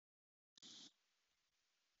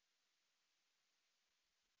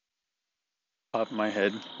Top of my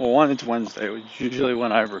head. Well, one, it's Wednesday, which is usually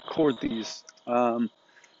when I record these. So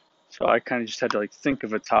I kind of just had to like think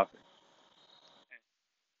of a topic.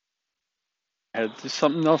 I had just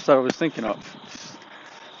something else that I was thinking of.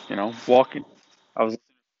 Walking. I was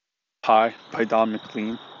high by Don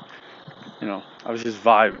McLean. I was just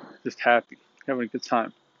vibing, just happy, having a good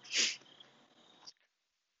time.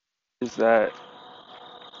 Is that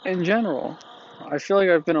in general, I feel like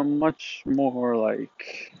I've been a much more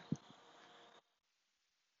like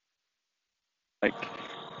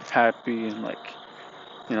happy and I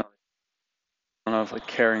don't know if like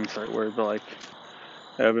caring is the right word, but like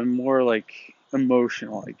I've been more like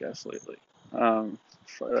emotional, I guess, lately.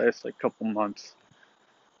 For the last like couple months.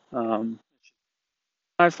 Um,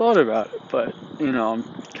 I've thought about it, but I'm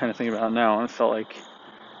kind of thinking about it now, and I felt like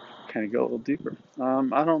kind of go a little deeper. I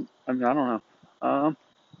don't know.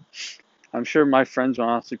 I'm sure my friends will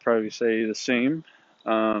honestly probably say the same.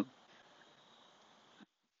 Um,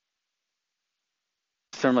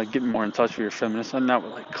 term like getting more in touch with your feminist, and not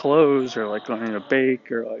with like clothes or like learning to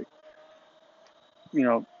bake or like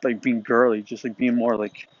like being girly, just like being more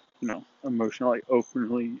like emotional, like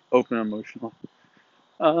open emotional.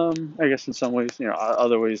 I guess in some ways,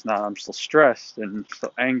 other ways not. I'm still stressed and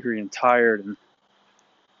still angry and tired and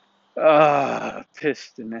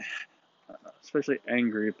pissed and especially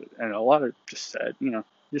angry, but and a lot of just sad,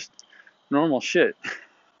 just normal shit.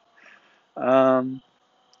 Um,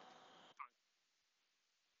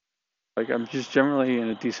 like I'm just generally in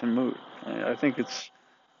a decent mood. I think it's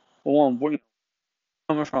well, where I'm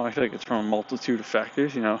coming from. I feel like it's from a multitude of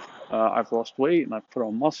factors. I've lost weight and I've put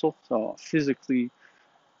on muscle, so physically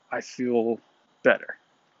I feel better.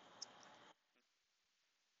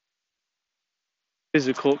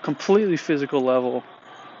 Completely physical level.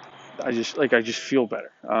 I just feel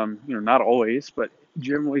better. Not always, but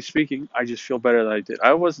generally speaking, I just feel better than I did.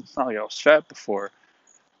 I wasn't. It's not like I was fat before.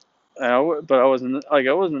 But I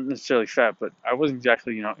wasn't necessarily fat, but I wasn't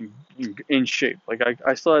exactly in shape. Like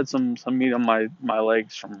I still had some meat on my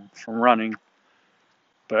legs from running,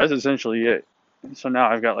 but that's essentially it. And so now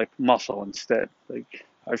I've got like muscle instead. Like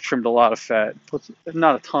I've trimmed a lot of fat,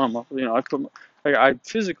 not a ton of muscle. I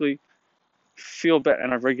physically feel better,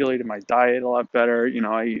 and I've regulated my diet a lot better.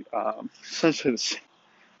 I eat essentially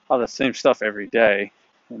all the same stuff every day,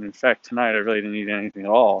 and in fact tonight I really didn't eat anything at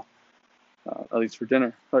all, at least for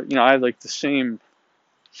dinner. But I had like the same.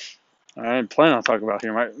 I didn't plan on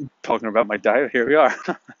talking about my diet. Here we are.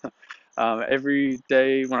 Every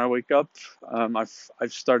day when I wake up,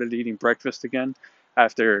 I've started eating breakfast again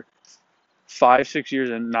after 5 6 years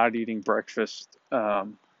of not eating breakfast.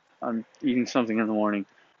 I'm eating something in the morning.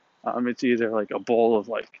 It's either like a bowl of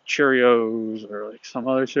like Cheerios or like some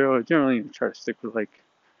other cereal. I generally try to stick with like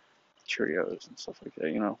Cheerios and stuff like that.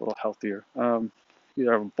 A little healthier.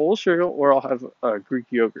 Either have a bowl of cereal or I'll have Greek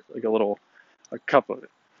yogurt, like a cup of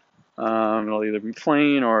it. It'll either be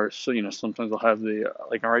plain or so sometimes I'll have the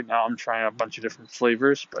like right now I'm trying a bunch of different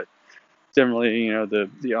flavors, but generally the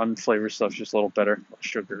unflavored stuff's just a little better, less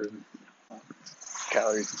sugar and um,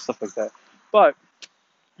 calories and stuff like that. But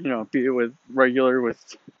be it with regular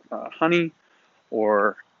with honey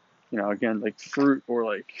or again like fruit or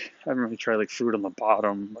like I haven't really tried like fruit on the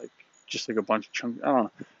bottom, like just like a bunch of chunks. I don't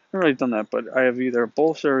know. I haven't really done that, but I have either a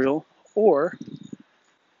bowl of cereal or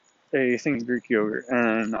a thing of Greek yogurt,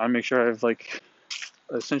 and I make sure I have like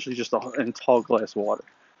essentially just a tall glass of water.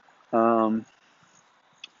 Um,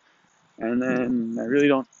 and then I really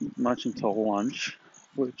don't eat much until lunch,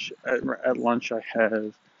 which at lunch I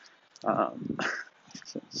have um,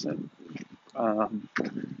 um,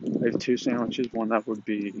 I have two sandwiches. One that would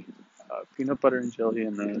be peanut butter and jelly,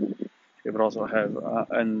 and then it would also have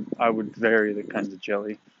and I would vary the kinds of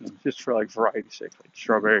jelly just for like variety's sake, like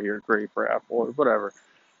strawberry or grape or apple or whatever.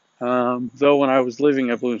 Though when I was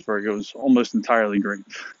living at Bloomsburg, it was almost entirely grape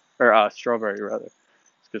or strawberry rather,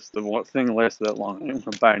 because the one thing lasted that long. I didn't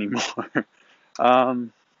want to buy any more.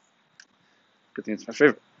 um, Good thing it's my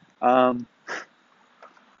favorite. Um,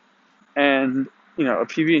 and a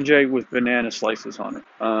PB and J with banana slices on it.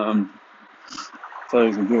 So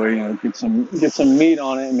there's a good way, get some meat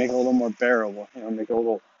on it and make it a little more bearable. Make it a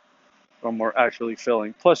little more actually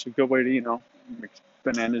filling. Plus, a good way to mix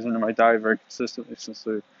bananas into my diet very consistently since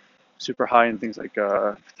they're super high in things like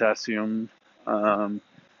potassium. Maybe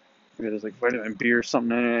there's like vitamin B or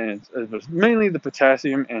something in it. It was mainly the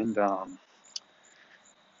potassium and I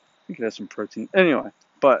think it has some protein. Anyway,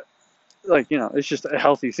 but like it's just a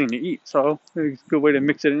healthy thing to eat. So it's a good way to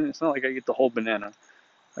mix it in. It's not like I get the whole banana.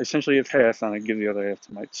 I essentially have half, and I give the other half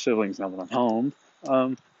to my siblings now that I'm home.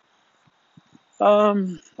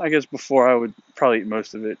 Um, I guess before I would probably eat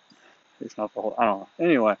most of it, if not the whole. I don't know.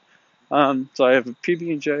 Anyway, So I have a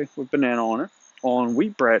PB&J with banana on it, on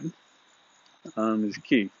wheat bread. Is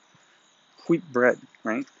key. Wheat bread,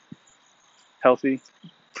 right? Healthy,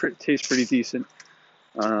 tastes pretty decent.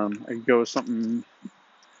 I could go with something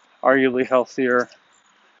arguably healthier,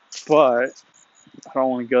 but I don't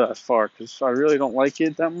want to go that far because I really don't like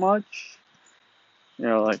it that much.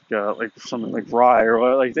 Like something like rye or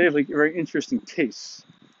what. Like they have like very interesting tastes,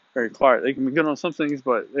 very quiet. They can be good on some things,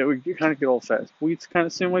 but they would kind of get old fast. Wheat's kind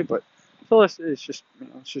of the same way, but so it's just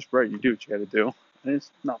it's just bread. You do what you got to do, and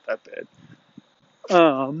it's not that bad.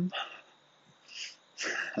 Um,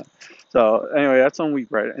 so anyway, that's on wheat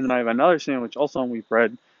bread, and then I have another sandwich also on wheat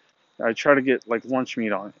bread. I try to get like lunch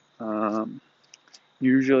meat on it.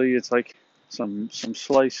 Usually it's like some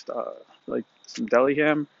sliced like some deli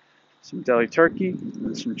ham, some deli turkey,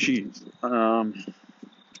 and some cheese. And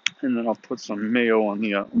then I'll put some mayo on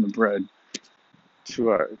the bread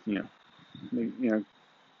to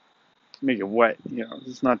make it wet.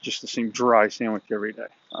 It's not just the same dry sandwich every day.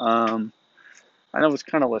 I know it's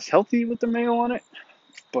kind of less healthy with the mayo on it,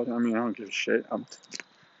 but I mean I don't give a shit.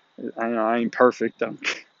 I ain't perfect. I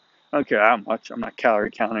don't care how much. I'm not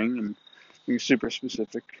calorie counting and being super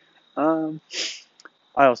specific. Um,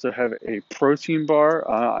 I also have a protein bar.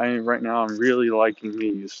 Right now I'm really liking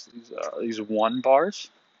these One bars.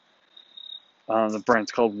 The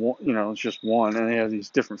brand's called One, it's just One, and they have these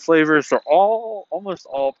different flavors. They're almost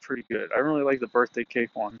all pretty good. I really like the birthday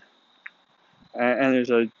cake one. And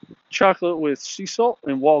there's a chocolate with sea salt,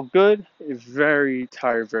 and while good, it's very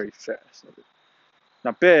tired very fast.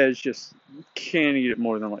 Not bad, it's just you can't eat it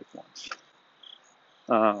more than like once.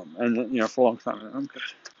 And for a long time, I'm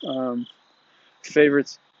good.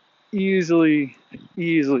 Favorites, easily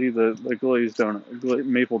the glazed donut,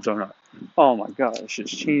 maple donut. Oh my god, it's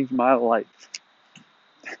just changed my life.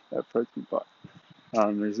 That protein bar.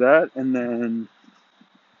 There's that, and then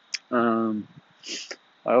um,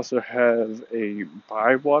 I also have a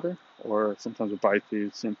Bai water, or sometimes a Bai tea,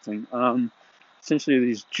 same thing. Essentially,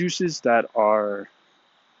 these juices that are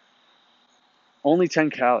only 10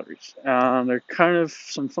 calories. They're kind of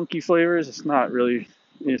some funky flavors. It's not really.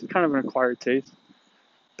 It's kind of an acquired taste,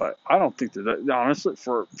 but I don't think that honestly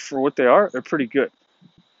for what they are, they're pretty good.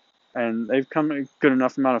 And they've come a good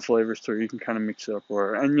enough amount of flavors to where you can kind of mix it up.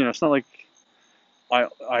 And it's not like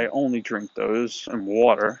I only drink those and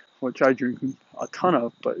water, which I drink a ton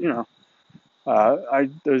of, but I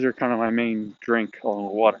those are kind of my main drink along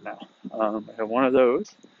with water now. I have one of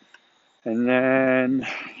those, and then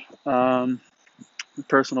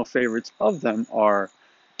personal favorites of them are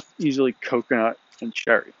easily coconut and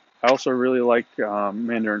cherry. I also really like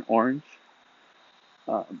mandarin orange.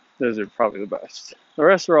 Those are probably the best. The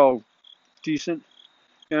rest are all decent.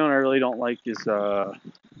 What I really don't like is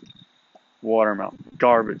watermelon.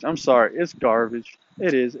 Garbage. I'm sorry, it's garbage.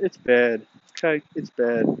 It is. It's bad. Okay, it's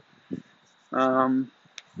bad. Um,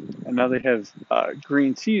 and now they have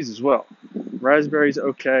green teas as well. Raspberries,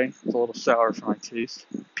 okay. It's a little sour for my taste.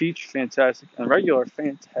 Peach, fantastic. And regular,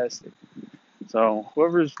 fantastic. So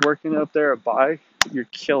whoever's working up there at Bai, you're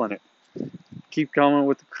killing it. Keep going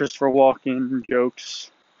with the Christopher Walken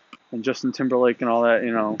jokes and Justin Timberlake and all that,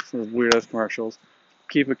 for the weird ass commercials.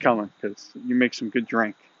 Keep it coming because you make some good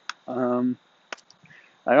drink. Um,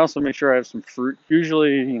 I also make sure I have some fruit.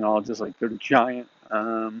 Usually, I'll just like go to Giant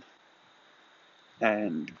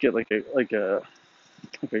and get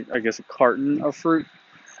I guess a carton of fruit.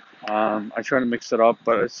 I try to mix it up,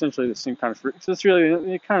 but essentially the same kind of fruit. So it's really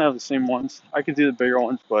they kind of have the same ones. I could do the bigger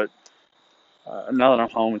ones, but now that I'm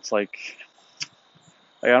home, it's like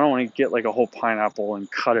I don't want to get like a whole pineapple and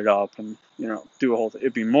cut it up and do a whole thing.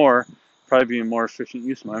 It'd be probably be a more efficient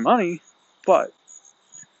use of my money, but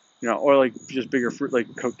or like just bigger fruit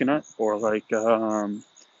like coconut or like a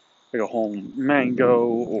whole mango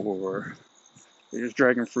or just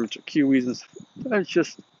dragon fruits or kiwis and stuff. It's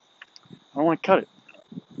just I don't want to cut it.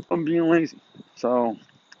 I'm being lazy. So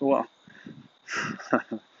well,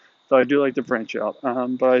 so I do like to branch out.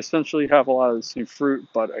 But I essentially have a lot of the same fruit,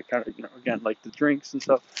 but I kind of again like the drinks and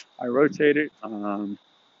stuff. I rotate it.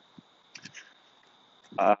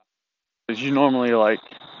 Uh, as you normally like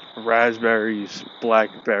raspberries,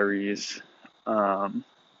 blackberries, um,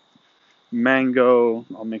 mango.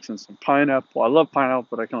 I'll mix in some pineapple. I love pineapple,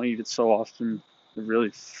 but I can only eat it so often. It really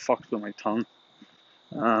fucks with my tongue.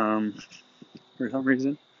 Um, for some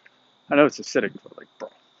reason. I know it's acidic, but like, bro,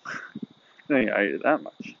 I think I eat it that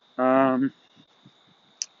much.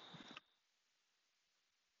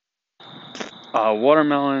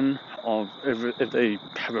 Watermelon. If they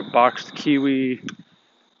have a boxed kiwi.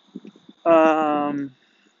 Um,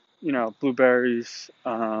 blueberries.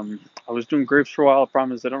 I was doing grapes for a while. The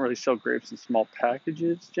problem is they don't really sell grapes in small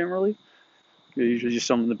packages generally. They usually just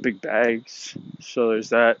sell them in the big bags. So there's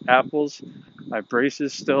that. Apples, my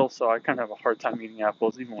braces still, so I kind of have a hard time eating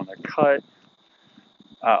apples even when they're cut.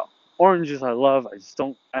 Uh, Oranges I love. I just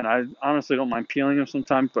don't, and I honestly don't mind peeling them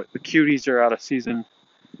sometimes. But the cuties are out of season.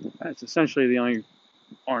 And it's essentially the only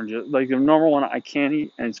orange. Like the normal one I can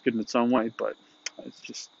eat, and it's good in its own way. But it's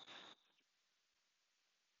just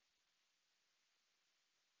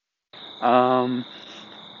um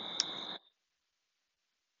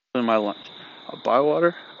in my lunch. A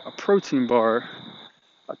Bywater, a protein bar,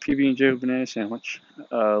 a PB&J banana sandwich,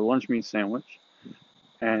 a lunch meat sandwich,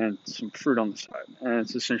 and some fruit on the side. And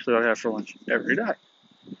it's essentially what I have for lunch every day.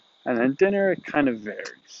 And then dinner, it kind of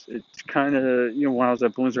varies. It's kind of, when I was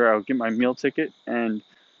at Bloomsbury, I would get my meal ticket, and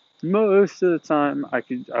most of the time,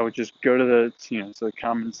 I would just go to to the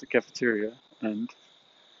Commons, the cafeteria, and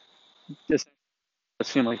just it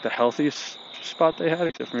seemed like the healthiest spot they had,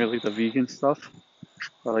 except for maybe like the vegan stuff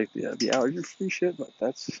or like the allergen free shit. But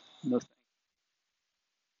that's no.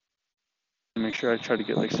 Make sure I try to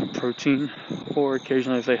get like some protein, or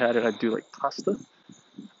occasionally if they had it, I'd do like pasta.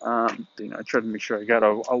 I try to make sure I got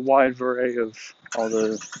a wide array of all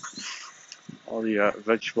the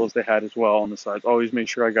vegetables they had as well on the sides. Always make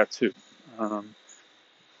sure I got two. Um,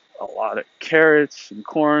 a lot of carrots and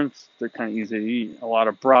corns. They're kind of easy to eat. A lot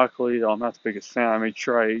of broccoli. Though I'm not the biggest fan. I made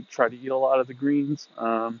sure I try to eat a lot of the greens.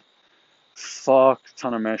 Fuck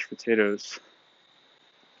ton of mashed potatoes.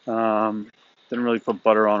 Um, didn't really put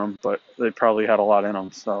butter on them, but they probably had a lot in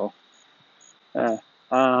them. So, yeah.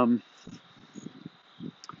 Um,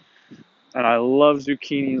 and I love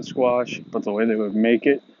zucchini and squash, but the way they would make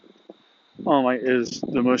it, oh my, is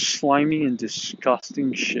the most slimy and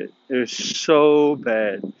disgusting shit. It was so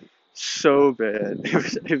bad, so bad.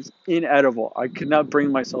 It was inedible. I could not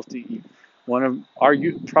bring myself to eat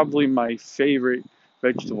probably my favorite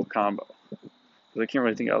vegetable combo. I can't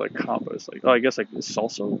really think of other combos. Like, I guess like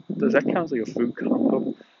salsa. Does that count as like a food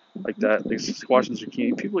combo? Like that, like squash and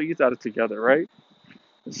zucchini. People eat that together, right?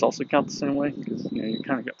 Does salsa count the same way? Because you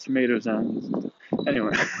kind of got tomatoes and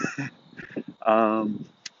anyway. um,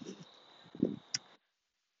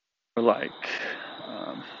 or like,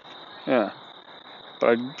 um, yeah.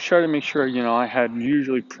 But I try to make sure I had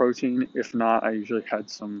usually protein. If not, I usually had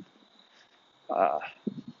some uh,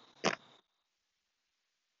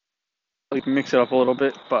 like mix it up a little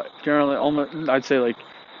bit. But generally, almost I'd say like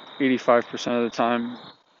 85% of the time,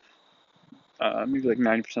 maybe like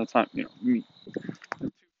 90% of the time, meat.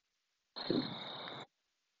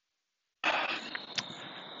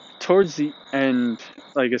 Towards the end,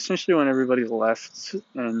 like essentially when everybody left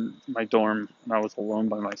and my dorm and I was alone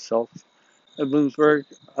by myself at Bloomsburg,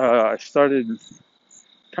 I started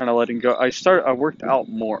kind of letting go. I worked out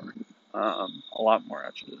more, a lot more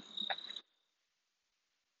actually,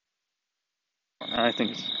 and I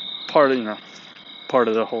think it's part of part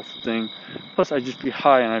of the whole thing. Plus, I'd just be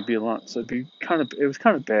high and I'd be alone, so it was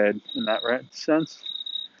kind of bad in that sense.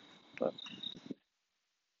 But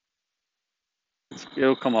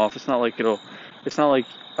it'll come off. It's not like. So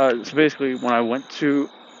basically, when I went to,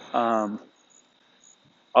 um,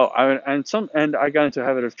 and I got into a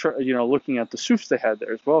habit of looking at the soups they had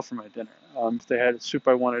there as well for my dinner. If they had a soup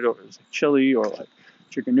I wanted, or it was like chili or like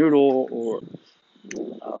chicken noodle, or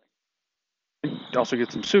uh, also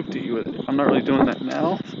get some soup to eat with it. I'm not really doing that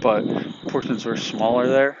now, but portions are smaller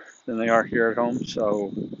there than they are here at home,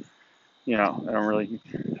 so I don't really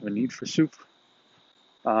have a need for soup.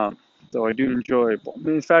 Um, though I do enjoy.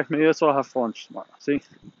 In fact, maybe that's what I'll have for lunch tomorrow. See,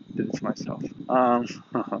 did it to myself. Um,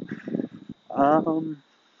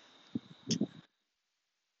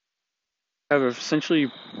 have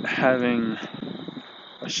essentially having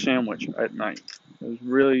a sandwich at night. It was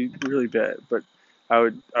really really bad, but I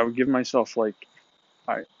would give myself like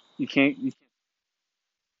I you can't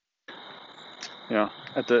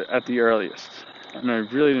at the earliest, and I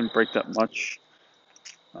really didn't break that much.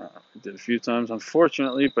 I did a few times,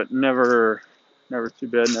 unfortunately, but never too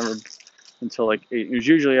bad. Never until like 8. It was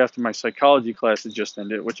usually after my psychology class had just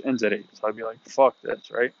ended, which ends at 8. So I'd be like, "Fuck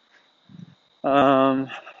this," right? Um,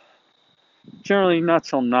 Generally not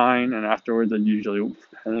till 9, and afterwards I don't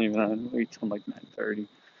even wait till like 9:30.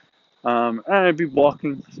 And I'd be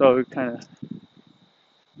walking, so it kind of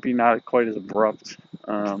be not quite as abrupt.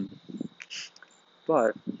 Um,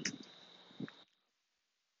 but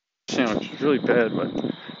sandwich is really bad, but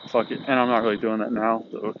fuck it. And I'm not really doing that now.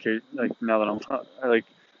 So, okay, like now that like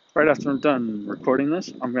right after I'm done recording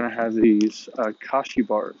this, I'm gonna have these Kashi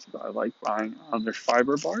bars that I like buying. They're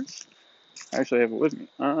fiber bars. I actually have it with me.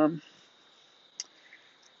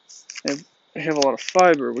 they have a lot of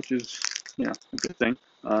fiber, which is, a good thing.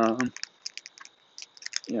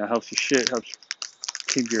 Helps you shit, helps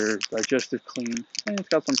keep your digestive clean. And it's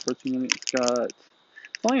got some protein in it. It's got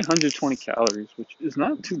only 120 calories, which is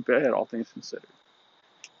not too bad, all things considered.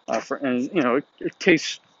 It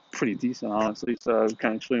tastes pretty decent, honestly. So I'm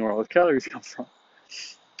kind of explaining where all the calories come from.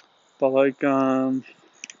 But like,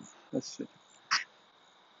 let's see.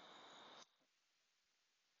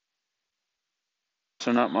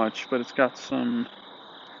 So not much, but it's got some,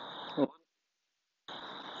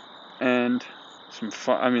 and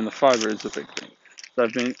I mean, the fiber is a big thing. So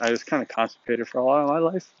I was kind of constipated for a lot of my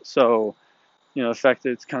life. So, the fact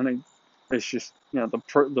that it's just,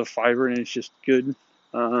 the fiber and it's just good,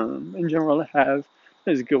 in general to have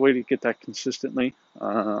is a good way to get that consistently.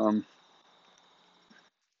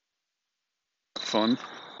 Fun.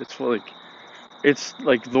 It's like, it's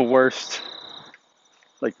like the worst,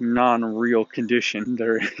 like non-real condition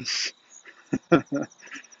there is.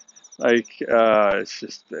 It's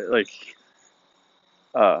just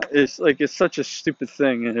it's such a stupid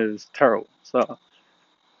thing and it's terrible. So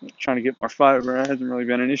trying to get more fiber hasn't really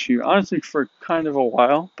been an issue, honestly, for kind of a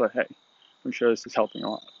while. But hey, I'm sure this is helping a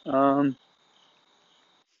lot.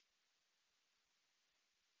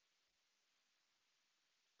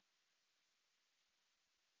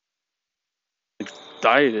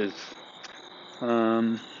 Diet is,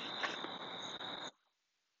 um,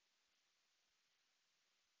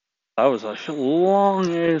 that was a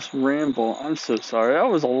long ass ramble. I'm so sorry. That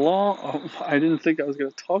was a long. Oh, I didn't think I was gonna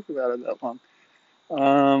talk about it that long.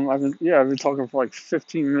 I've been talking for like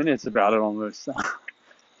 15 minutes about it almost.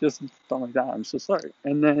 Just something like that. I'm so sorry.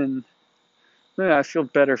 And then, yeah, I feel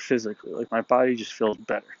better physically. Like my body just feels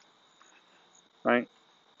better, right?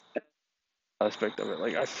 Aspect of it.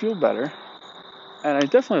 Like I feel better, and I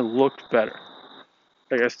definitely looked better.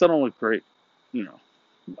 Like I still don't look great, you know.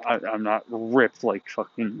 I'm not ripped like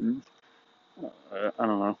fucking, I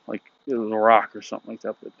don't know, like The Rock or something like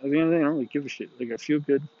that. But at the end of the day, I don't really give a shit. Like I feel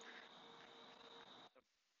good,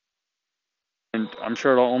 and I'm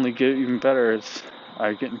sure it'll only get even better as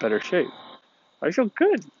I get in better shape. I feel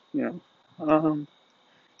good, you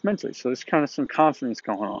mentally. So there's kind of some confidence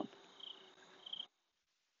going on.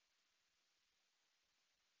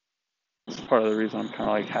 It's part of the reason I'm kind of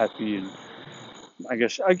like happy, and I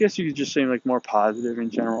guess you could just say like more positive in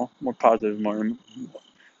general, more positive, more.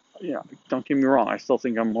 Don't get me wrong. I still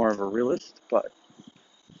think I'm more of a realist, but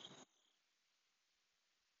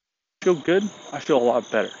I feel good. I feel a lot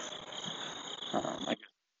better. I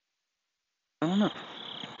don't know.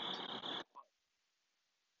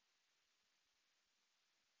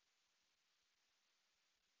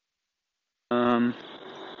 Um,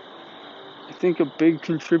 I think a big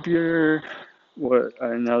contributor, what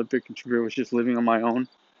another big contributor was just living on my own.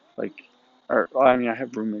 Like, or I mean, I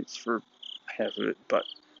have roommates for half of it, but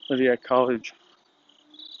living at college,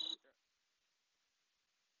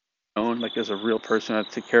 own like as a real person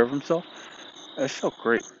that take care of himself, it felt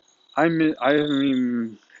great. I haven't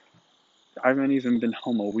even been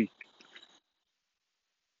home a week.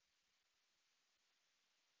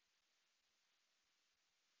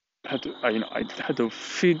 I had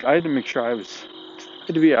to make sure I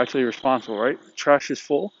had to be actually responsible, right? Trash is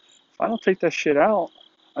full. If I don't take that shit out,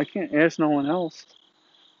 I can't ask no one else.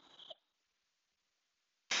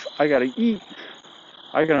 I gotta eat.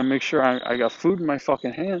 I gotta make sure I got food in my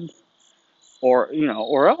fucking hand,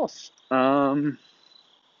 or else. I'm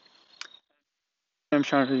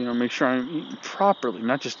trying to, make sure I'm eating properly,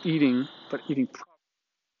 not just eating, but eating properly.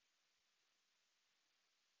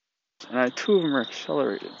 And two of them are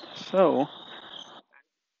accelerated. So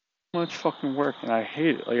much fucking work, and I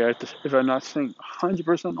hate it. Like, if I'm not staying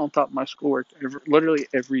 100% on top of my schoolwork, literally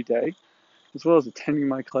every day, as well as attending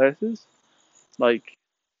my classes, like,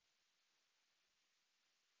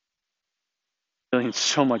 I'm in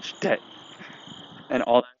so much debt. And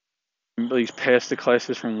all these pass the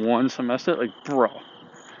classes from one semester, like, bro.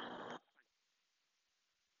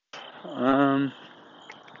 Um,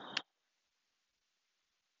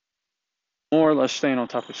 More or less staying on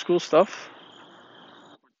top of school stuff,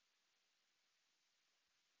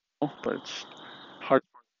 but it's hard.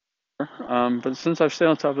 But since I've stayed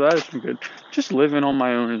on top of that, it's been good. Just living on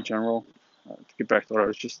my own in general. To get back to what I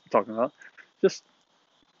was just talking about, just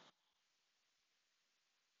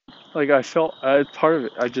like I felt as part of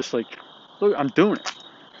it. I just like, look, I'm doing it.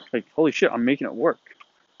 Like, holy shit, I'm making it work.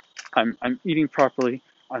 I'm eating properly.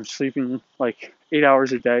 I'm sleeping like 8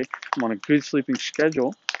 hours a day. I'm on a good sleeping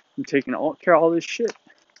schedule. I'm taking care of all this shit.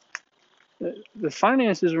 The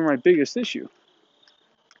finances were my biggest issue.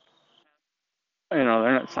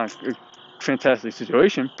 It's not a fantastic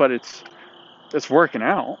situation, but it's working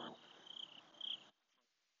out.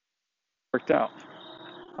 worked out.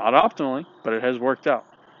 Not optimally, but it has worked out.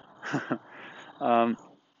 um,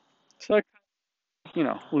 so,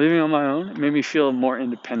 living on my own, it made me feel more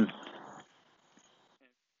independent.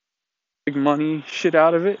 Big money shit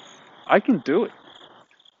out of it, I can do it.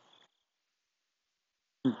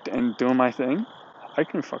 And doing my thing, I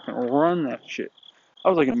can fucking run that shit. I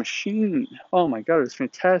was like a machine. Oh my god, it was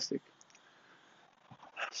fantastic.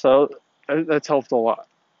 So that's helped a lot.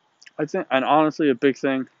 I think, and honestly, a big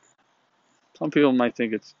thing. Some people might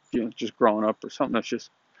think it's just growing up or something that's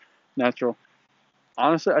just natural.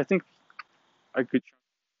 Honestly, I think I could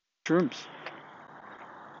try shrooms.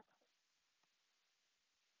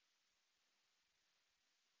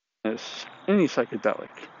 Any psychedelic,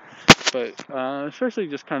 but especially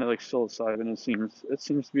just kind of like psilocybin. It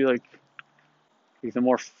seems to be like the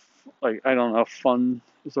more like I don't know if fun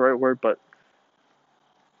is the right word, but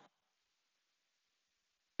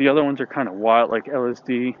the other ones are kind of wild, like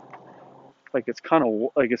LSD. Like it's kind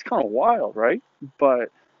of wild, right?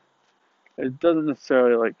 But it doesn't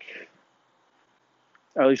necessarily like,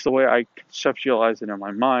 at least the way I conceptualize it in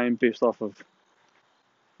my mind, based off of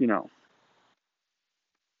you know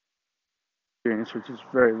experience, which is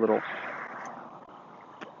very little,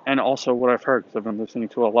 and also what I've heard because I've been listening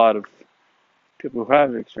to a lot of people who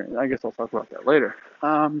have experience. I guess I'll talk about that later.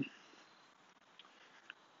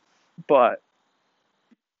 But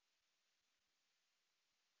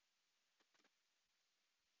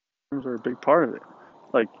those are a big part of it.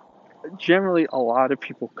 Like generally, a lot of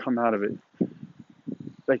people come out of it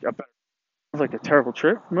like a terrible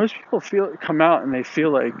trip. Most people come out and they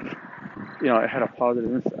feel like it had a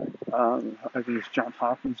positive effect. I think it's Johns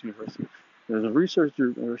Hopkins University. There's a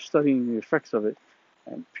researcher that was studying the effects of it,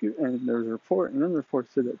 and there was a report, and then the report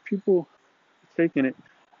said that people taking it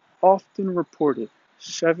often reported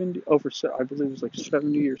 70 over, I believe it was like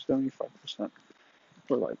 70 or 75%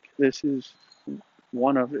 were like, this is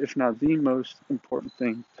one of, if not the most important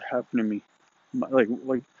thing to happen to me. Like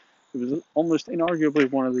it was almost inarguably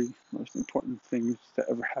one of the most important things to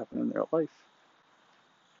ever happen in their life.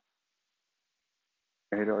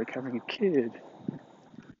 Right? Or like having a kid,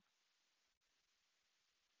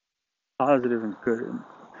 positive and good, and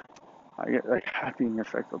I get like happy and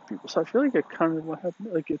effect on people. So I feel like it kind of what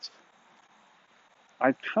happened. Like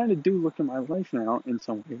I kind of do look at my life now in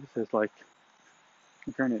some ways as like,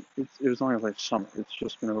 granted, it was only like summer. It's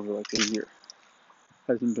just been over like a year.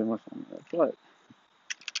 Hasn't been much longer, but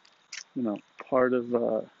part of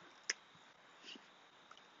like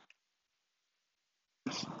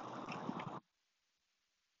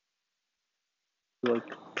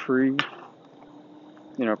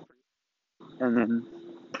you know, and then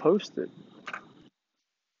post it.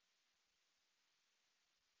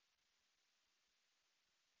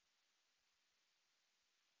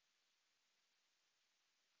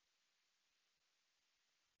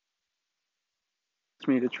 It's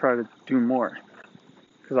me to try to do more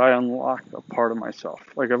because I unlocked a part of myself.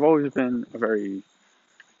 Like I've always been a very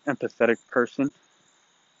empathetic person,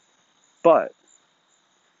 but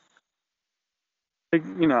like,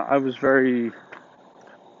 I was very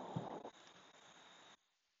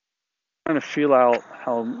trying to feel out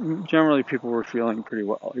how generally people were feeling pretty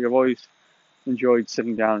well. Like I've always enjoyed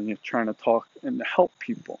sitting down and trying to talk and help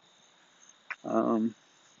people. I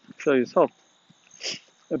feel like it's helped,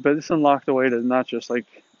 but it's unlocked a way to not just like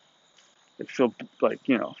feel like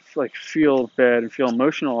like feel bad and feel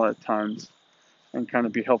emotional at times and kind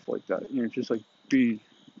of be helpful like that. Just like be.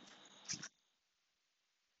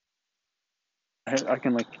 I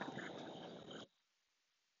can like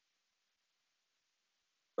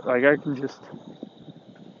I can just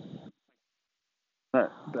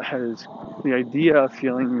that has the idea of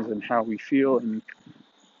feelings and how we feel and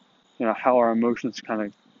how our emotions kind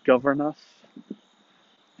of govern us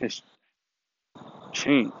has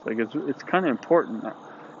changed. Like it's kind of important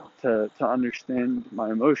to understand my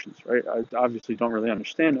emotions, right? I obviously don't really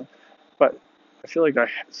understand them, but I feel like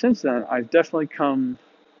since then I've definitely come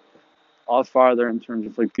a lot farther in terms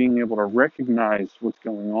of like being able to recognize what's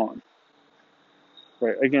going on.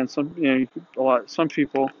 Right. Again, some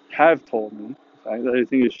people have told me. I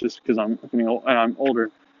think it's just because I'm getting old and I'm older,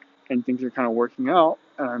 and things are kind of working out,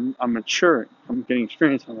 and I'm maturing. I'm getting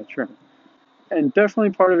experience. I'm maturing, and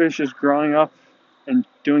definitely part of it is just growing up and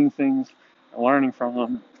doing things, and learning from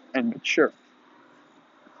them, and mature.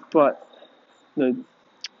 But the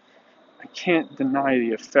I can't deny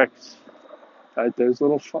the effects that those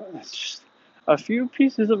little it's just a few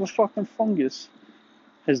pieces of a fucking fungus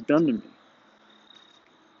has done to me,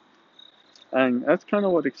 and that's kind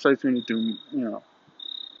of what excites me to do.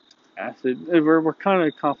 Acid. We're kind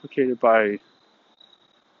of complicated by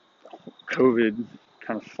COVID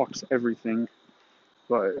kind of fucks everything.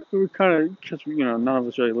 But we kind of, because none of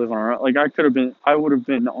us really live on our own. Like I would have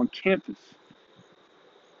been on campus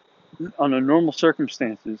under normal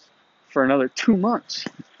circumstances for another 2 months,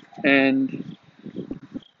 and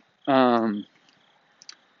like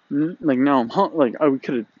now I'm home. Like we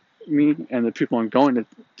could have, me and the people I'm going to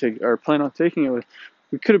take or plan on taking it with,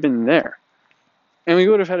 we could have been there, and we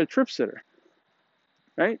would have had a trip sitter,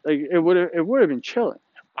 right? Like it would have been chilling.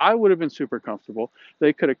 I would have been super comfortable.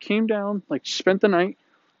 They could have came down, like spent the night,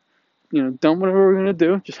 done whatever we're gonna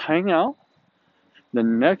do, just hang out. The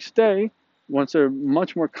next day, once they're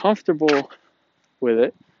much more comfortable with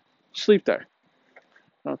it, sleep there.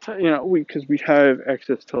 I'll tell because we have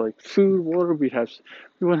access to like food, water. We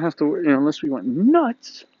wouldn't have to, unless we went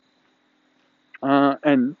nuts.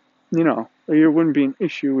 And there wouldn't be an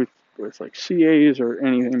issue with like CAs or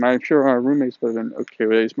anything. I'm sure our roommates would have been okay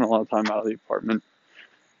with it. They spent a lot of time out of the apartment,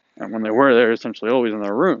 and when they were there, essentially always in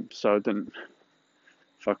their room, so it didn't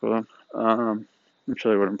fuck with them. I'm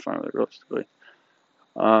sure they would have been fine with it, realistically.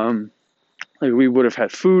 Like we would have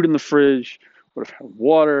had food in the fridge, would have had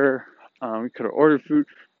water. We could have ordered food.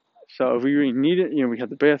 So if we really needed, we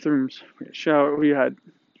had the bathrooms, we had a shower, we had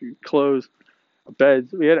clothes,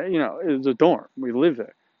 beds. We had, it was a dorm. We lived there.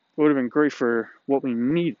 It would have been great for what we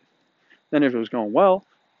needed. Then if it was going well,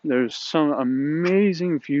 there's some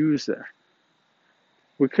amazing views there.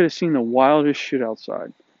 We could have seen the wildest shit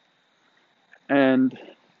outside. And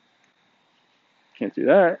can't do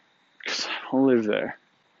that because I don't live there.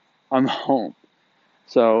 I'm home.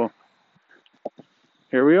 So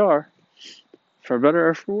here we are. For better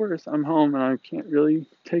or for worse, I'm home and I can't really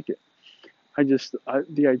take it.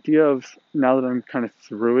 The idea of, now that I'm kind of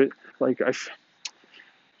through it, like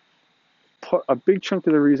a big chunk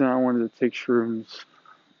of the reason I wanted to take shrooms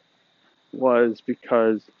was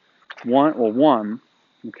because one,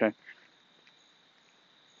 okay,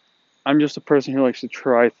 I'm just a person who likes to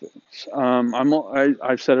try things.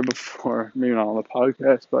 I've said it before, maybe not on the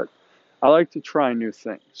podcast, but I like to try new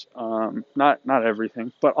things. Not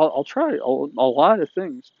everything, but I'll try a lot of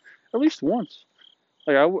things at least once.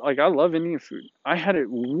 Like I love Indian food. I had it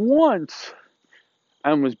once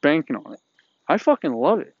and was banking on it. I fucking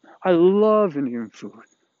love it. I love Indian food,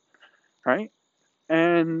 right?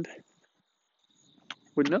 And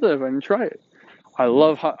would know that if I didn't try it. I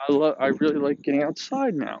really like getting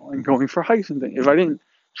outside now and going for hikes and things. If I didn't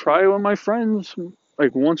try it with my friends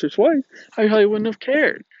like once or twice, I probably wouldn't have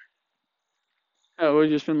cared. I would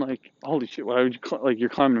have just been like, holy shit, why would you like, you're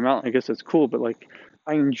climbing a mountain? I guess that's cool, but like,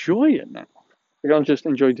 I enjoy it now. Like, I don't just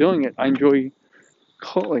enjoy doing it. I enjoy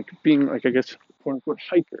like being like, I guess, quote unquote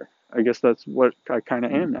hiker. I guess that's what I kind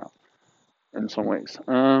of am now, in some ways.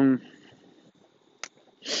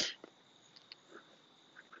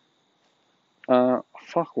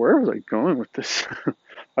 Fuck, where was I going with this?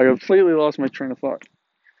 I completely lost my train of thought.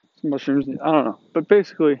 Mushrooms, I don't know, but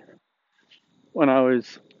basically, when I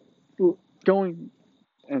was going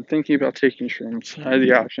and thinking about taking shrooms, I had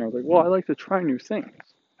the option. I was like, well, I like to try new things.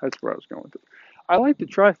 That's where I was going with it. I like to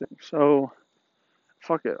try things, so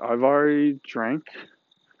fuck it. I've already drank.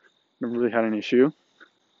 Never really had an issue.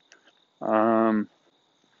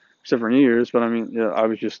 Except for New Year's, but I mean, yeah, I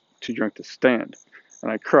was just too drunk to stand.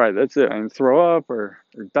 And I cried. That's it. I didn't throw up or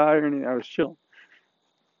die or anything. I was chilling.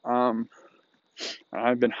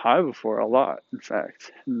 I've been high before a lot, in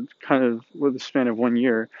fact. And kind of with the span of 1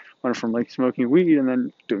 year, went from like smoking weed and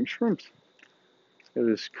then doing shrooms. It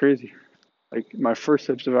was crazy. Like my first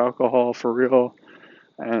sips of alcohol for real,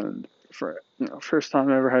 and for first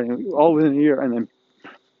time ever having all within a year, and then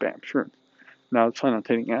bam, shrooms. Now it's planning on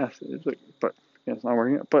taking acid. It's like, but it's not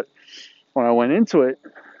working out. But when I went into it,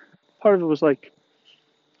 part of it was like,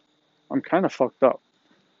 I'm kind of fucked up,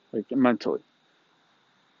 like mentally,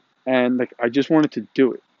 and like I just wanted to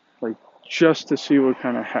do it, like just to see what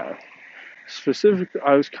kind of had. Specifically,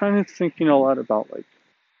 I was kind of thinking a lot about like,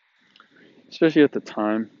 especially at the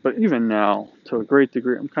time, but even now to a great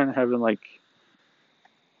degree, I'm kind of having like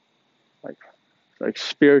like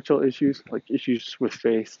spiritual issues, like issues with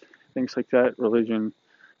faith, things like that, religion.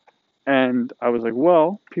 And I was like,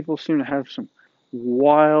 well, people seem to have some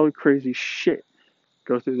wild, crazy shit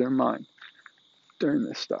go through their mind during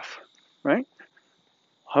this stuff, right?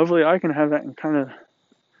 Hopefully I can have that and kind of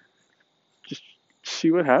just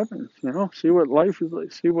see what happens, see what life is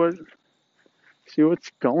like, see what's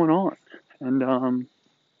going on, and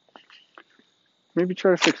maybe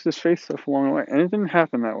try to fix this faith stuff along the way. And it didn't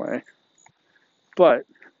happen that way, but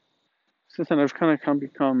since then I've kind of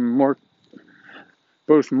become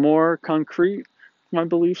both more concrete my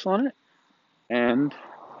beliefs on it, and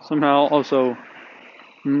somehow also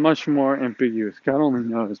much more ambiguous. God only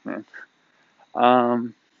knows, man.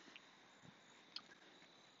 Um,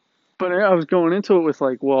 but I was going into it with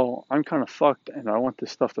like, well, I'm kind of fucked and I want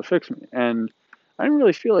this stuff to fix me. And I didn't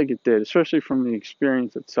really feel like it did, especially from the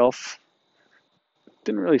experience itself.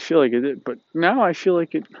 Didn't really feel like it did, but now I feel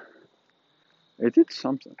like it did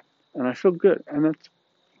something. And I feel good. And that's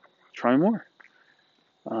try more.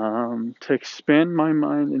 To expand my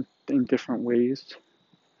mind in different ways.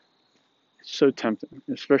 It's so tempting,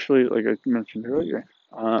 especially like I mentioned earlier.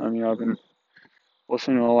 I've been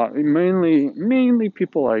listening to a lot, mainly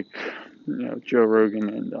people like Joe Rogan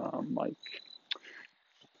and like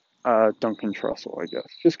Duncan Trussell, I guess,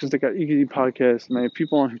 just because they got easy podcasts and they have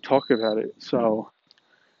people on who talk about it, so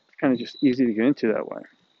it's kind of just easy to get into that way.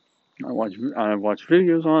 I watch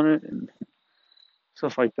videos on it and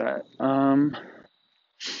stuff like that.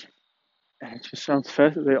 And it just sounds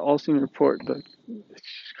fast. They all seem to report that it's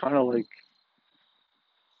just kind of like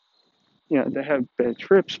they have bad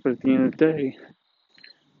trips, but at the end of the day,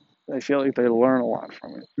 I feel like they learn a lot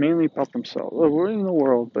from it, mainly about themselves. Well, we're in the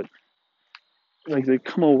world, but like they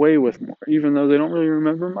come away with more, even though they don't really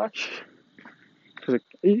remember much. Because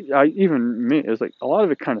even me, it's like a lot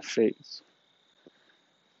of it kind of fades,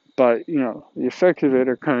 but the effects of it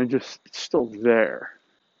are kind of just still there.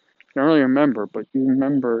 You don't really remember, but you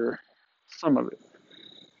remember some of it.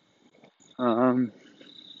 Um,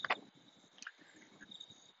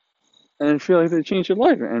 and I feel like they changed their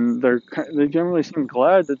life, and they generally seem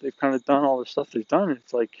glad that they've kind of done all the stuff they've done.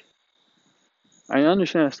 It's like I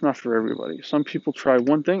understand it's not for everybody. Some people try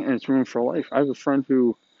one thing and it's ruined for life. I have a friend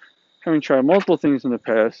who, having tried multiple things in the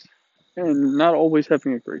past and not always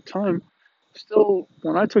having a great time, still,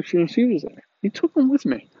 when I took James, he was there. He took them with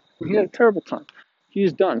me. He had a terrible time.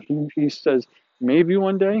 He's done. He says, maybe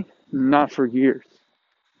one day, not for years.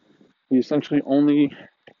 He essentially only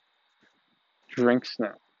drinks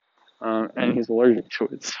now. And he's allergic to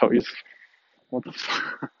it, so he's, what the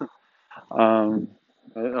fuck? um,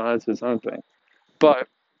 that's his own thing. But,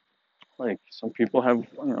 like, some people have,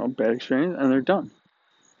 bad experience and they're done.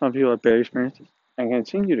 Some people have bad experiences and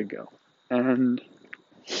continue to go. And,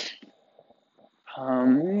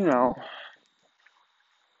 you know,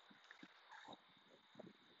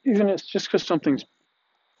 even it's just because something's,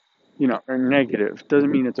 or negative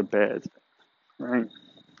doesn't mean it's a bad thing, right?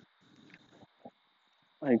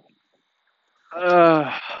 Like,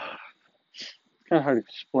 it's kind of hard to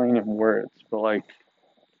explain in words, but like,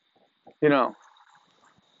 you know,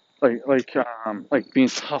 like being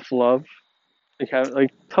tough love,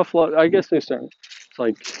 like tough love. I guess they say it's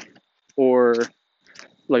like, or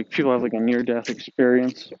like people have like a near death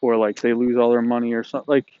experience, or like they lose all their money or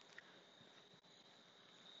something,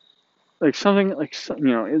 like something like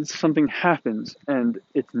it's something happens and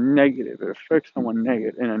it's negative. It affects someone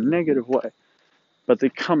negative in a negative way, but they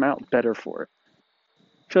come out better for it.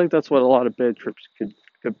 I feel like that's what a lot of bad trips could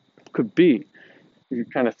could be if you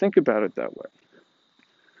kind of think about it that way.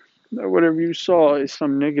 That whatever you saw is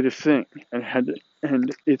some negative thing and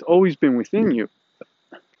it's always been within you,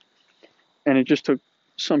 and it just took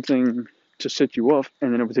something to set you off,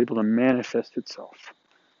 and then it was able to manifest itself.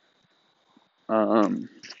 Um,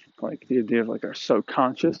 like the idea of like our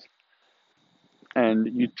subconscious, and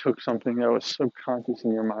you took something that was subconscious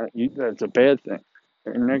in your mind. That's a bad thing,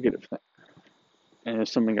 or a negative thing, and if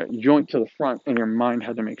something got yoinked to the front, and your mind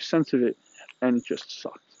had to make sense of it, and it just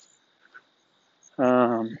sucked.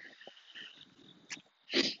 Um,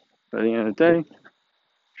 but at the end of the day,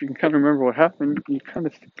 if you can kind of remember what happened, you kind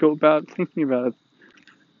of go about thinking about it.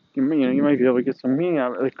 You might be able to get some meaning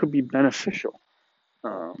out of it. It could be beneficial.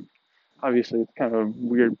 Um, Obviously, it's kind of a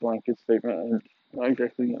weird blanket statement and not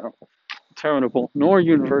exactly, terminable nor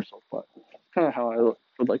universal, but it's kind of how I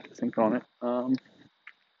would like to think on it. I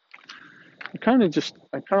kind of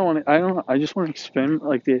want to, I don't know, I just want to expand,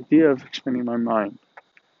 like the idea of expanding my mind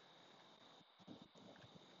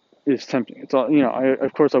is tempting. It's all,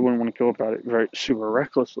 of course I wouldn't want to go about it very super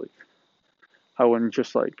recklessly. I wouldn't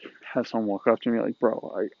just like have someone walk up to me like,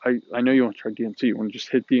 bro, I know you want to try DMT. You want to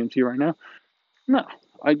just hit DMT right now? No,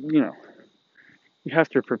 you have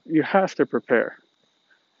to prepare.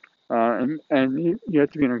 And you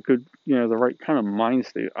have to be in a good, the right kind of mind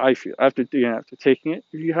state. I feel after taking it,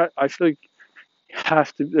 I feel like you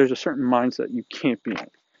have to. There's a certain mindset you can't be in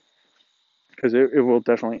because it will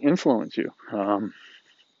definitely influence you.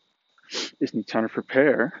 Just need time to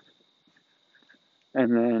prepare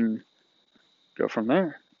and then go from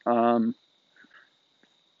there.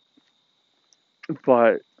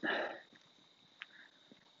 But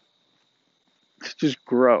to just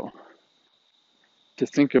grow, to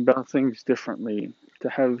think about things differently, to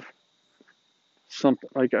have something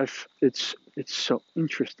like it's so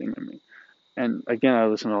interesting to me. And again, I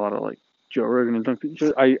listen to a lot of like Joe Rogan and Duncan.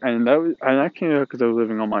 And that came out because I was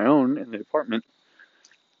living on my own in the apartment.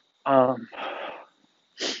 Um,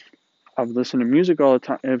 I would listen to music all the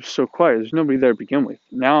time. It was so quiet. There's nobody there to begin with.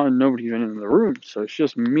 Now nobody's even in the room, so it's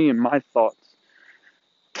just me and my thoughts.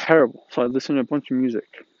 Terrible. So I listened to a bunch of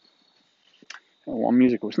music. And while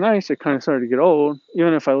music was nice, it kind of started to get old.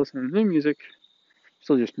 Even if I listen to new music,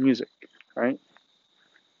 still just music, right?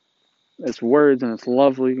 It's words and it's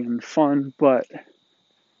lovely and fun, but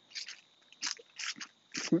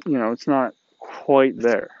it's not quite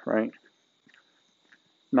there, right?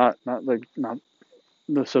 Not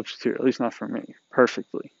the substitute, at least not for me,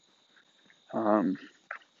 perfectly. Then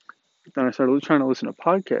I started trying to listen to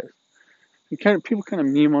podcasts. And people kind of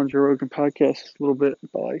meme on Joe Rogan podcasts a little bit,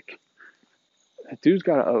 but like that dude's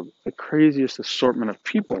got the craziest assortment of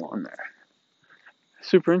people on there.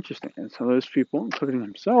 Super interesting. And some of those people, including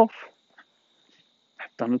himself,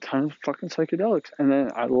 have done a ton of fucking psychedelics. And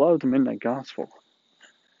then I loved Midnight Gospel.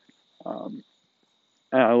 And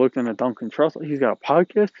I looked into Duncan Trussell. He's got a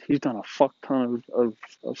podcast. He's done a fuck ton of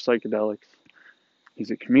psychedelics.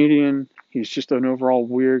 He's a comedian. He's just an overall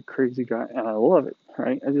weird, crazy guy. And I love it,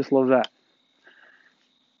 right? I just love that.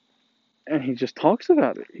 And he just talks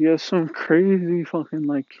about it. He has some crazy fucking,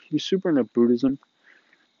 like, he's super into Buddhism.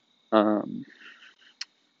 Kind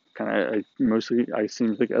of, mostly, I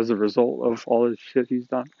seem like as a result of all the shit he's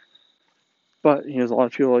done. But he has a lot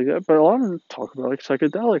of people like that. But a lot of them talk about, like,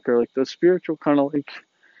 psychedelic or, like, the spiritual kind of, like,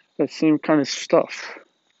 that same kind of stuff.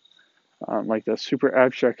 Like that super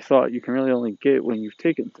abstract thought you can really only get when you've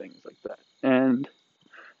taken things like that. And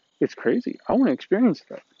it's crazy. I want to experience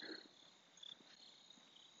that.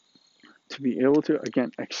 To be able to,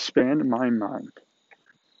 again, expand my mind.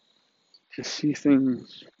 To see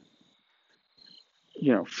things,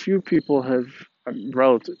 few people have,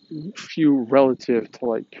 few relative to,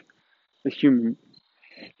 like, the human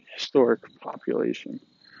historic population.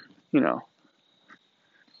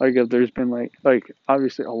 Like if there's been, like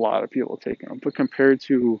obviously a lot of people taking them, but compared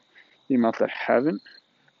to the amount that haven't,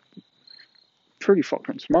 pretty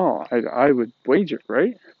fucking small. I would wager,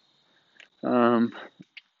 right? Um,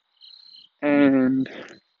 and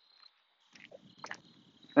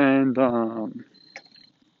and I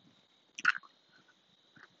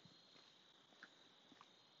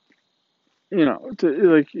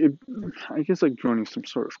guess like joining some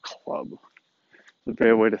sort of club is a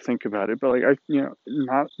bad way to think about it. But like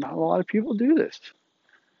not a lot of people do this.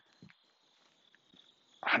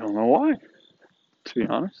 I don't know why, to be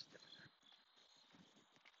honest.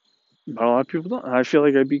 Not a lot of people don't. And I feel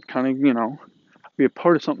like I'd be kind of be a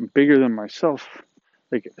part of something bigger than myself,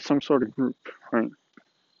 like some sort of group, right?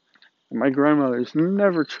 And my grandmother's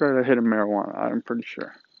never tried to hit a marijuana. I'm pretty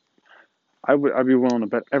sure. I'd be willing to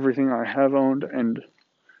bet everything I have owned and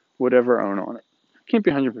would ever own on it. Can't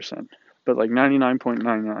be 100%, but like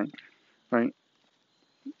 99.99, right?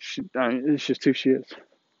 It's just who she is.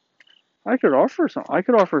 I could offer some. I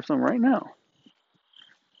could offer some right now.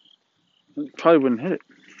 Probably wouldn't hit it,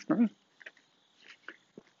 right?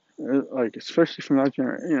 Like especially from that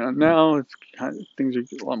generation. Now it's things are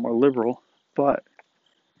a lot more liberal, but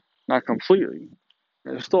not completely.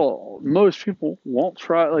 There's still most people won't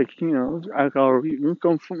try alcohol or you won't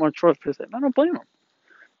go for much trust piss. I don't blame them,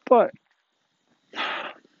 but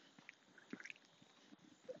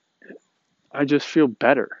I just feel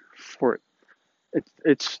better for it.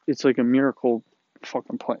 It's like a miracle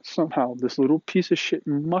fucking plant. Somehow this little piece of shit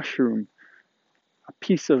mushroom, a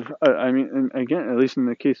piece of and again, at least in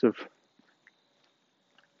the case of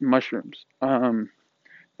mushrooms,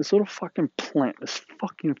 this little fucking plant, this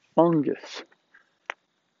fucking fungus,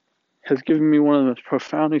 has given me one of the most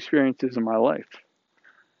profound experiences in my life,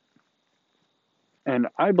 and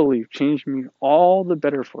I believe changed me all the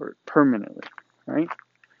better for it permanently. Right?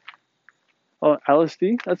 Oh,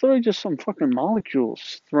 LSD? That's literally just some fucking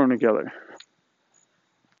molecules thrown together.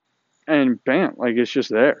 And bam, like it's just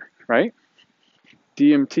there, right?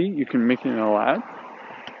 DMT, you can make it in a lab,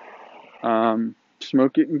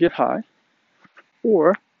 smoke it and get high,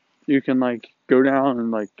 or you can like go down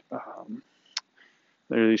and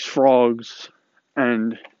there are these frogs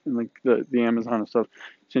and like the Amazon and stuff.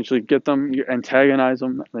 Essentially, get them, you antagonize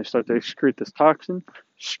them, and they start to excrete this toxin.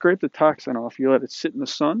 Scrape the toxin off. You let it sit in the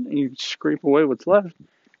sun, and you scrape away what's left.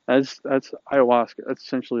 That's ayahuasca. That's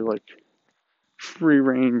essentially like free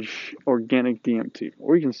range organic DMT,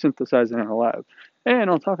 or you can synthesize it in a lab. And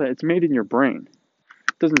on top of that, it's made in your brain.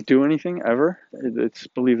 It doesn't do anything ever. It's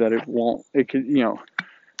believed that it won't. It could, and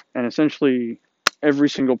essentially every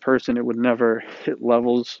single person, it would never hit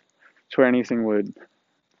levels to where anything would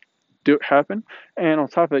happen. And on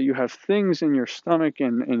top of that, you have things in your stomach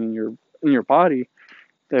and in your body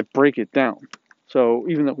that break it down. So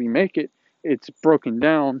even though we make it, it's broken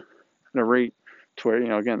down at a rate to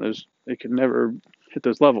where, again, it could never hit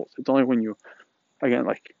those levels. It's only when you, again,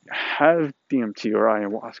 like have DMT or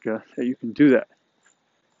ayahuasca that you can do that.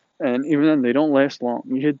 And even then, they don't last long.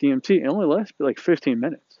 You hit DMT, it only lasts like 15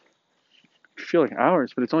 minutes. You feel like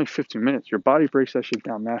hours, but it's only 15 minutes. Your body breaks that shit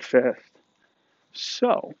down that fast.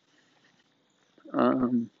 So,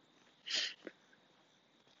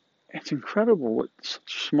 it's incredible what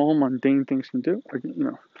such small, mundane things can do. Like,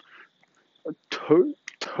 a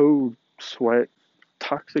toad sweat,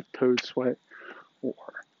 toxic toad sweat, or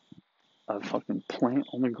a fucking plant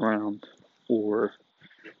on the ground, or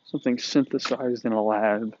something synthesized in a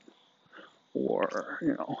lab, or,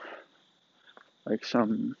 like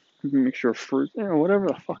some mixture of fruit, whatever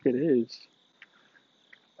the fuck it is.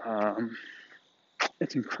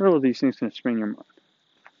 It's incredible these things can expand your mind.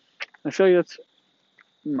 I feel like that's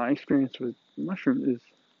my experience with mushrooms is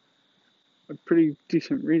a pretty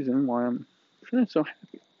decent reason why I'm feeling so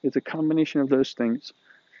happy. It's a combination of those things,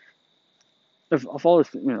 of all this,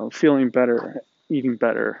 feeling better, eating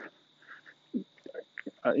better,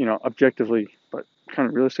 objectively, but kind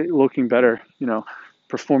of realistically looking better,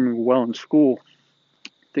 performing well in school,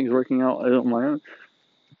 things working out on my own.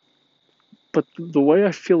 But the way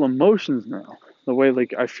I feel emotions now, the way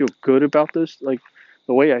like I feel good about this, like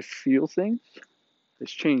the way I feel things has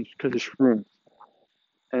changed because of shrooms.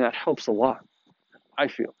 And that helps a lot, I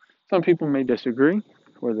feel. Some people may disagree,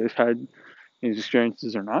 whether they've had these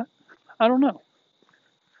experiences or not. I don't know.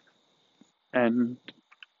 And,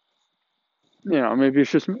 maybe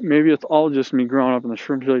it's all just me growing up and the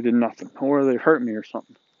shrooms really did nothing, or they hurt me or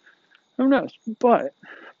something. Who knows? But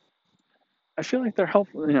I feel like they're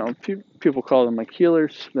helpful. People call them like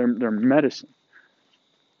healers. They're medicine.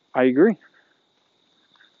 I agree.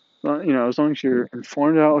 Well, as long as you're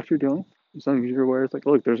informed about what you're doing, as long as you're aware, it's like,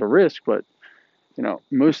 look, there's a risk, but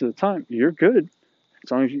most of the time you're good.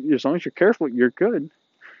 As long as you're careful, you're good.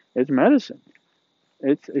 It's medicine.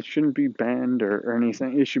 It shouldn't be banned or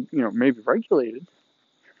anything. It should maybe regulated.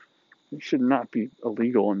 It should not be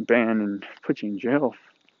illegal and banned and put you in jail.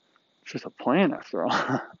 It's just a plan after all.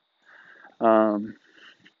 I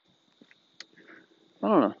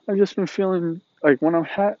don't know. I've just been feeling like when I'm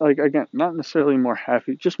like again, not necessarily more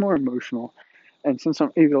happy, just more emotional. And since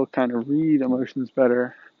I'm able to kind of read emotions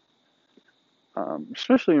better,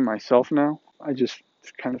 especially in myself now, I just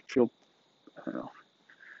kind of feel, I don't know.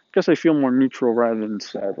 I guess I feel more neutral rather than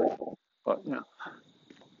sad. But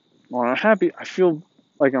when I'm happy, I feel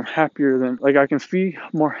like I'm happier than like I can feel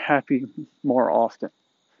more happy more often.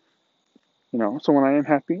 So when I am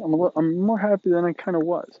happy, I'm more happy than I kind of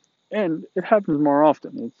was, and it happens more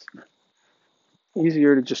often. It's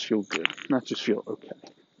easier to just feel good, not just feel okay.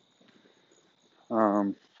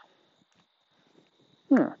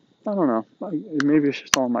 Yeah, I don't know. Maybe it's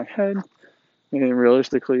just all in my head. Maybe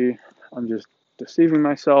realistically, I'm just deceiving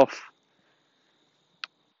myself.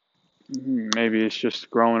 Maybe it's just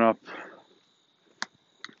growing up.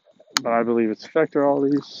 But I believe it's affected all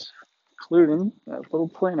these, including that little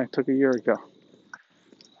plane I took a year ago.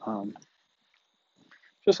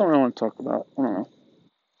 Just something I want to talk about. I don't know.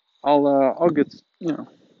 I'll get, it'll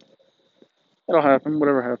happen.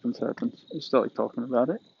 Whatever happens, happens. I still like talking about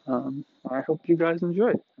it. I hope you guys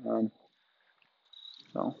enjoy it.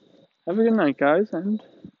 So have a good night, guys, and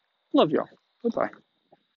love y'all. Goodbye.